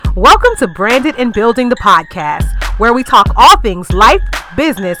Welcome to Branded and Building the podcast, where we talk all things life,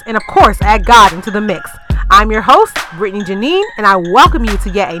 business, and of course, add God into the mix. I'm your host, Britney Janine, and I welcome you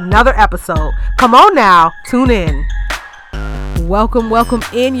to yet another episode. Come on now, tune in. Welcome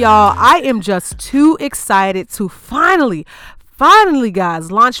in, y'all. I am just too excited to finally,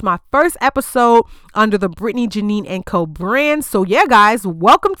 guys, launch my first episode under the Britney Janine & Co. brand. So yeah, guys,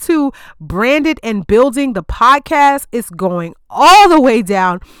 welcome to Branded and Building the podcast. It's going all the way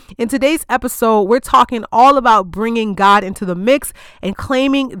down. In today's episode, we're talking all about bringing God into the mix and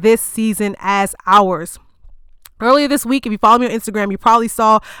claiming this season as ours. Earlier this week, if you follow me on Instagram, you probably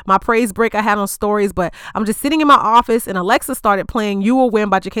saw my praise break I had on stories, but I'm just sitting in my office and Alexa started playing You Will Win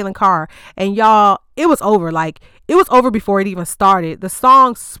by Jacqueline Carr. And y'all, it was over. It was over before it even started. The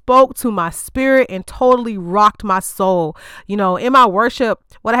song spoke to my spirit and totally rocked my soul. You know, in my worship,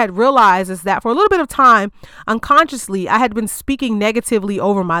 what I had realized is that for a little bit of time, unconsciously, I had been speaking negatively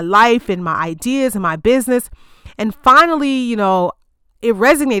over my life and my ideas and my business. And finally, you know, it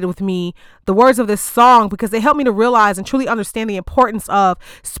resonated with me, the words of this song, because they helped me to realize and truly understand the importance of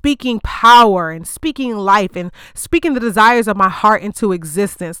speaking power and speaking life and speaking the desires of my heart into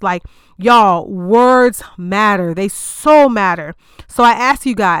existence. Like, y'all, words matter. They so matter. So I ask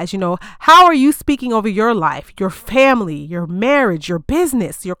you guys, you know, how are you speaking over your life, your family, your marriage, your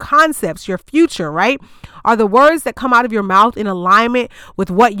business, your concepts, your future, right? Are the words that come out of your mouth in alignment with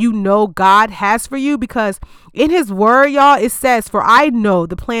what you know God has for you? Because in his word, y'all, it says, "For I know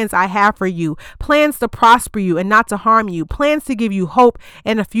the plans I have for you, plans to prosper you and not to harm you, plans to give you hope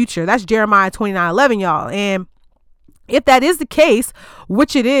and a future." That's Jeremiah 29:11, y'all. And if that is the case,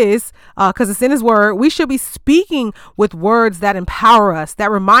 which it is, because it's in his word, we should be speaking with words that empower us, that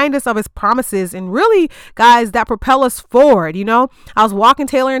remind us of his promises, and really, guys, that propel us forward. You know, I was walking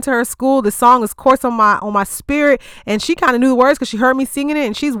Taylor into her school. The song is, of course, on my spirit, and she kind of knew the words because she heard me singing it,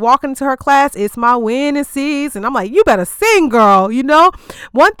 and she's walking into her class. "It's my winning season." I'm like, you better sing, girl. You know,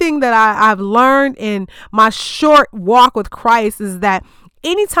 one thing that I've learned in my short walk with Christ is that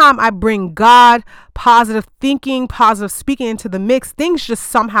anytime I bring God, positive thinking, positive speaking into the mix, things just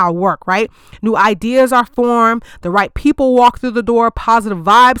somehow work, right? New ideas are formed, the right people walk through the door, positive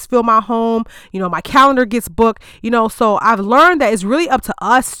vibes fill my home, you know, my calendar gets booked, you know. So I've learned that it's really up to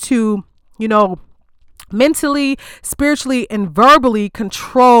us to, you know, mentally, spiritually, and verbally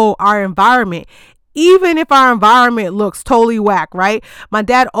control our environment. Even if our environment looks totally whack, right? My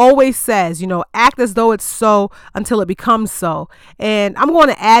dad always says, you know, act as though it's so until it becomes so. And I'm going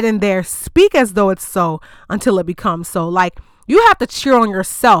to add in there, speak as though it's so until it becomes so. Like, you have to cheer on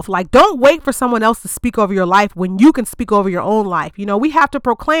yourself. Like, don't wait for someone else to speak over your life when you can speak over your own life. You know, we have to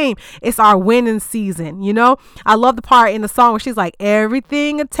proclaim it's our winning season. You know, I love the part in the song where she's like,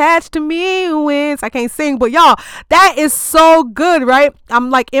 "Everything attached to me wins." I can't sing, but y'all, that is so good, right? I'm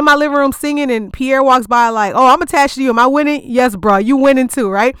like in my living room singing and Pierre walks by like, "Oh, I'm attached to you. Am I winning?" "Yes, bro, you winning too,"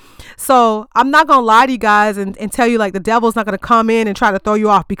 right? So I'm not going to lie to you guys and tell you like the devil's not going to come in and try to throw you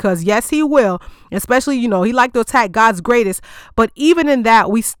off, because yes, he will. Especially, you know, he like to attack God's greatest. But even in that,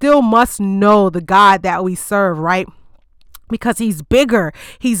 we still must know the God that we serve, right? Because he's bigger,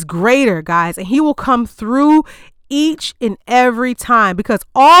 he's greater, guys, and he will come through each and every time, because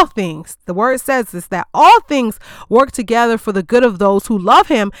all things, the word says this, that all things work together for the good of those who love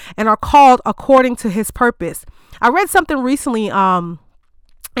him and are called according to his purpose. I read something recently,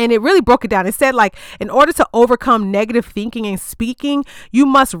 and it really broke it down. It said, like, in order to overcome negative thinking and speaking, you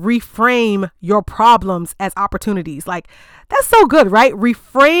must reframe your problems as opportunities. Like, that's so good, right?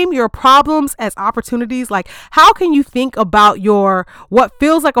 Reframe your problems as opportunities. Like, how can you think about what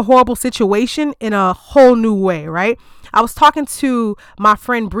feels like a horrible situation in a whole new way, right? I was talking to my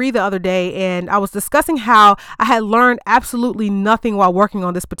friend Bree the other day, and I was discussing how I had learned absolutely nothing while working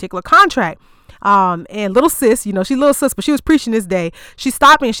on this particular contract. And little sis, you know, she's little sis, but she was preaching this day. She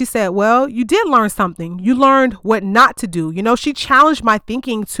stopped me and she said, "Well, you did learn something. You learned what not to do." You know, she challenged my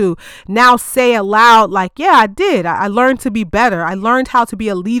thinking to now say aloud, like, yeah, I did. I learned to be better. I learned how to be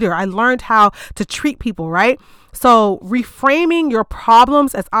a leader. I learned how to treat people, right? So reframing your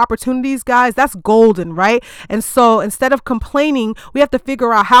problems as opportunities, guys, that's golden, right? And so instead of complaining, we have to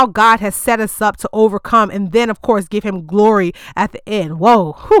figure out how God has set us up to overcome, and then of course give him glory at the end.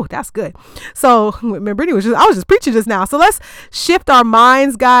 Whoa, whew, that's good. So remember, I was just preaching just now. So let's shift our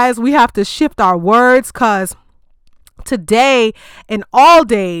minds, guys. We have to shift our words, because today and all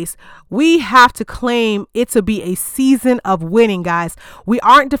days, We have to claim it to be a season of winning, guys. We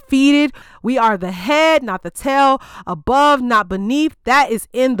aren't defeated. We are the head, not the tail, above, not beneath. That is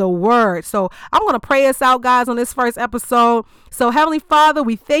in the word. So I'm going to pray us out, guys, on this first episode. So Heavenly Father,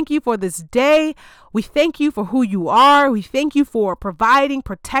 we thank you for this day. We thank you for who you are. We thank you for providing,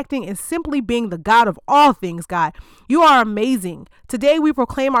 protecting, and simply being the God of all things, God. You are amazing. Today we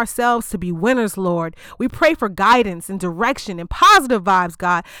proclaim ourselves to be winners, Lord. We pray for guidance and direction and positive vibes,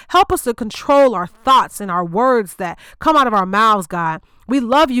 God. Help us to control our thoughts and our words that come out of our mouths, God. We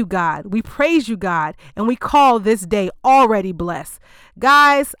love you, God. We praise you, God. And we call this day already blessed.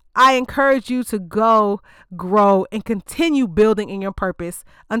 Guys, I encourage you to go, grow, and continue building in your purpose.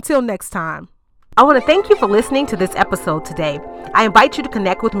 Until next time. I want to thank you for listening to this episode today. I invite you to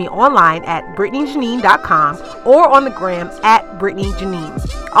connect with me online at BritneyJanine.com or on the gram at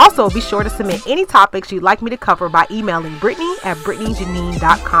BritneyJanine. Also, be sure to submit any topics you'd like me to cover by emailing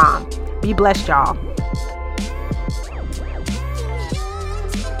Britney@BritneyJanine.com. Be blessed, y'all.